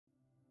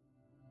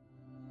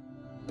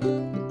We're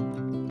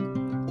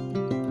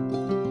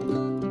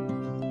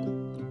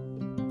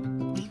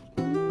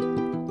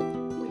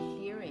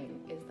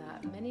hearing is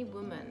that many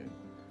women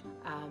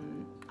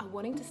are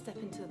wanting to step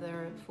into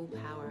their full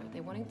power.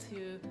 They're wanting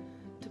to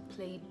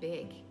play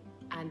big,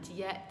 and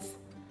yet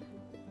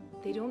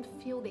they don't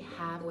feel they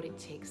have what it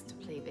takes to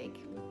play big.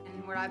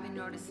 And what I've been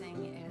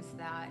noticing is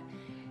that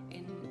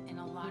in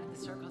a lot of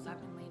the circles I've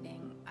been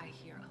leading, I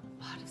hear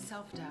a lot of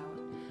self-doubt.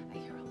 I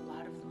hear a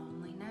lot of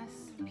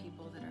loneliness,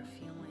 people that are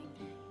feeling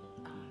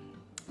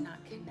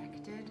not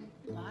connected.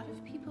 A lot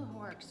of people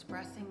who are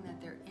expressing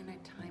that they're in a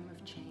time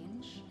of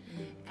change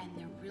and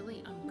they're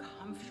really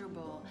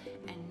uncomfortable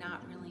and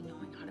not really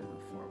knowing how to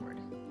move forward.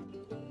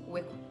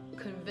 We're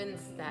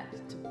convinced that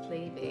to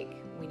play big,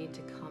 we need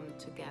to come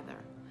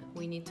together.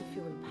 We need to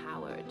feel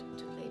empowered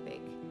to play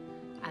big.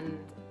 And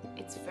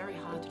it's very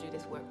hard to do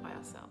this work by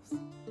ourselves.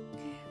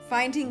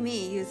 Finding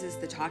Me uses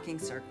the talking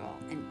circle,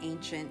 an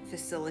ancient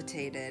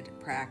facilitated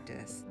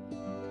practice.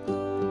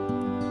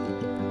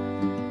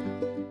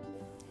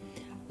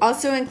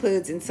 Also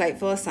includes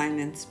insightful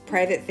assignments,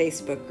 private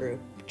Facebook group,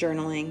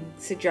 journaling,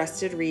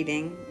 suggested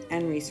reading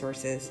and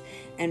resources,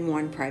 and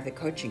one private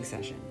coaching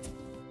session.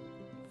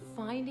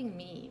 Finding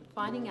me,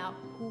 finding out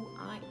who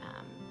I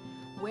am.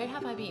 Where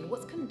have I been?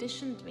 What's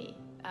conditioned me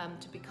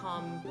to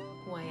become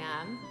who I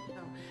am? So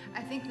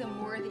I think the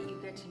more that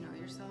you get to know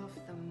yourself,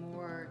 the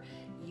more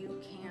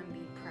you can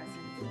be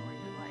present for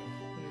your life.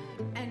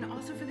 And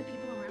also for the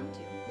people around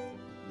you.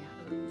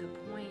 The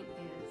point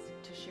is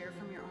to share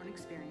from your own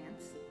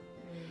experience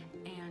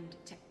and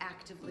to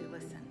actively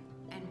listen.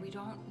 And we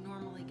don't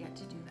normally get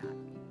to do that.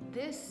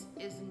 This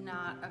is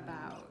not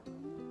about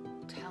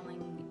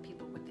telling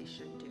people what they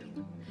should do.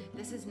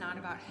 This is not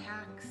about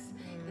hacks.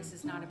 This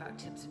is not about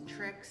tips and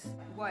tricks.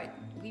 What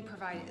we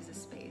provide is a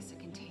space, a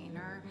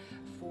container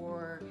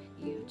for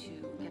you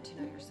to get to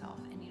know yourself.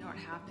 And you know what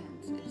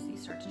happens is you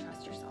start to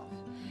trust yourself,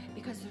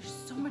 because there's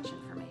so much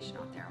information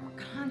out there and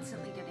we're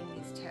constantly getting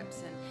these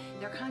tips and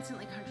they're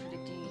constantly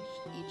contradicting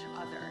each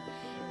other.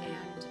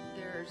 And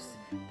there's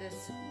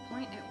this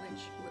point at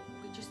which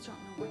we just don't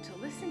know what to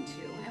listen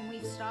to, and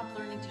we've stopped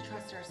learning to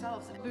trust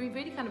ourselves. We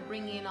really kind of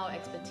bring in our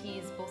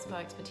expertise, both of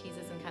our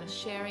expertises, and kind of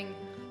sharing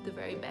the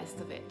very best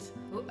of it.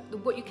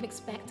 What you can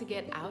expect to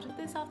get out of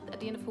this at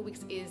the end of 4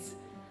 weeks is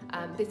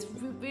this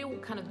real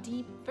kind of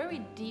deep,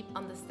 very deep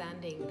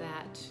understanding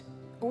that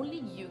only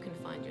you can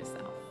find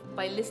yourself.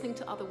 By listening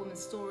to other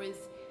women's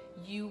stories,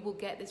 you will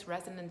get this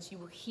resonance, you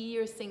will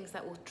hear things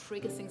that will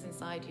trigger things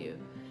inside you.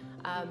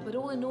 But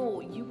all in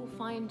all, you will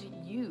find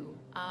you.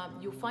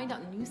 You'll find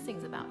out new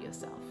things about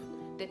yourself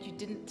that you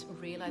didn't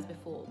realize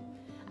before.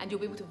 And you'll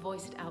be able to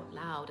voice it out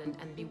loud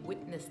and be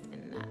witnessed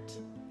in that.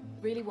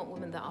 Really want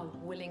women that are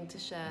willing to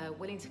share,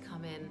 willing to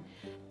come in.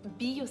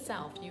 Be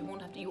yourself. You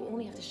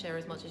only have to share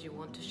as much as you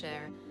want to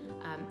share.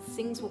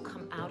 Things will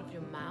come out of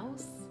your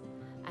mouth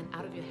and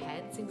out of your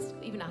head, things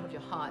even out of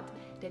your heart,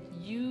 that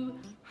you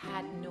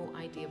had no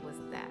idea was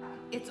there.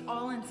 It's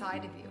all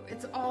inside of you.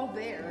 It's all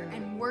there,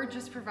 and we're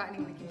just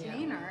providing the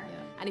container.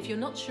 And if you're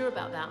not sure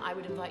about that, I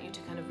would invite you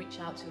to kind of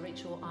reach out to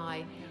Rachel or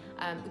I,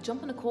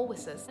 jump on a call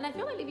with us. And I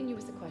feel like leaving you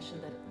with a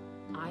question that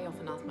I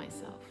often ask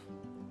myself.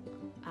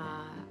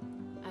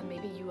 And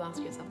maybe you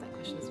ask yourself that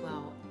question as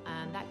well.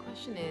 And that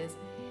question is,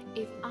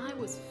 if I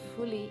was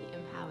fully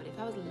empowered, if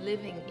I was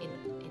living in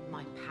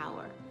my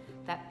power,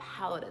 that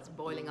power that's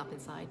boiling up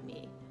inside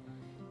me,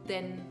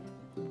 then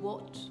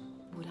what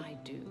would I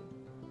do?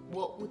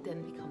 What would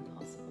then become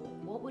possible?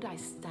 What would I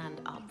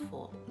stand up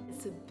for?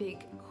 It's a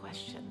big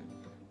question,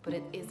 but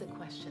it is a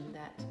question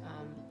that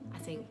I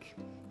think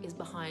is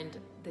behind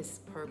this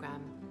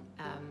program,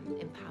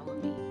 Empower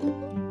Me.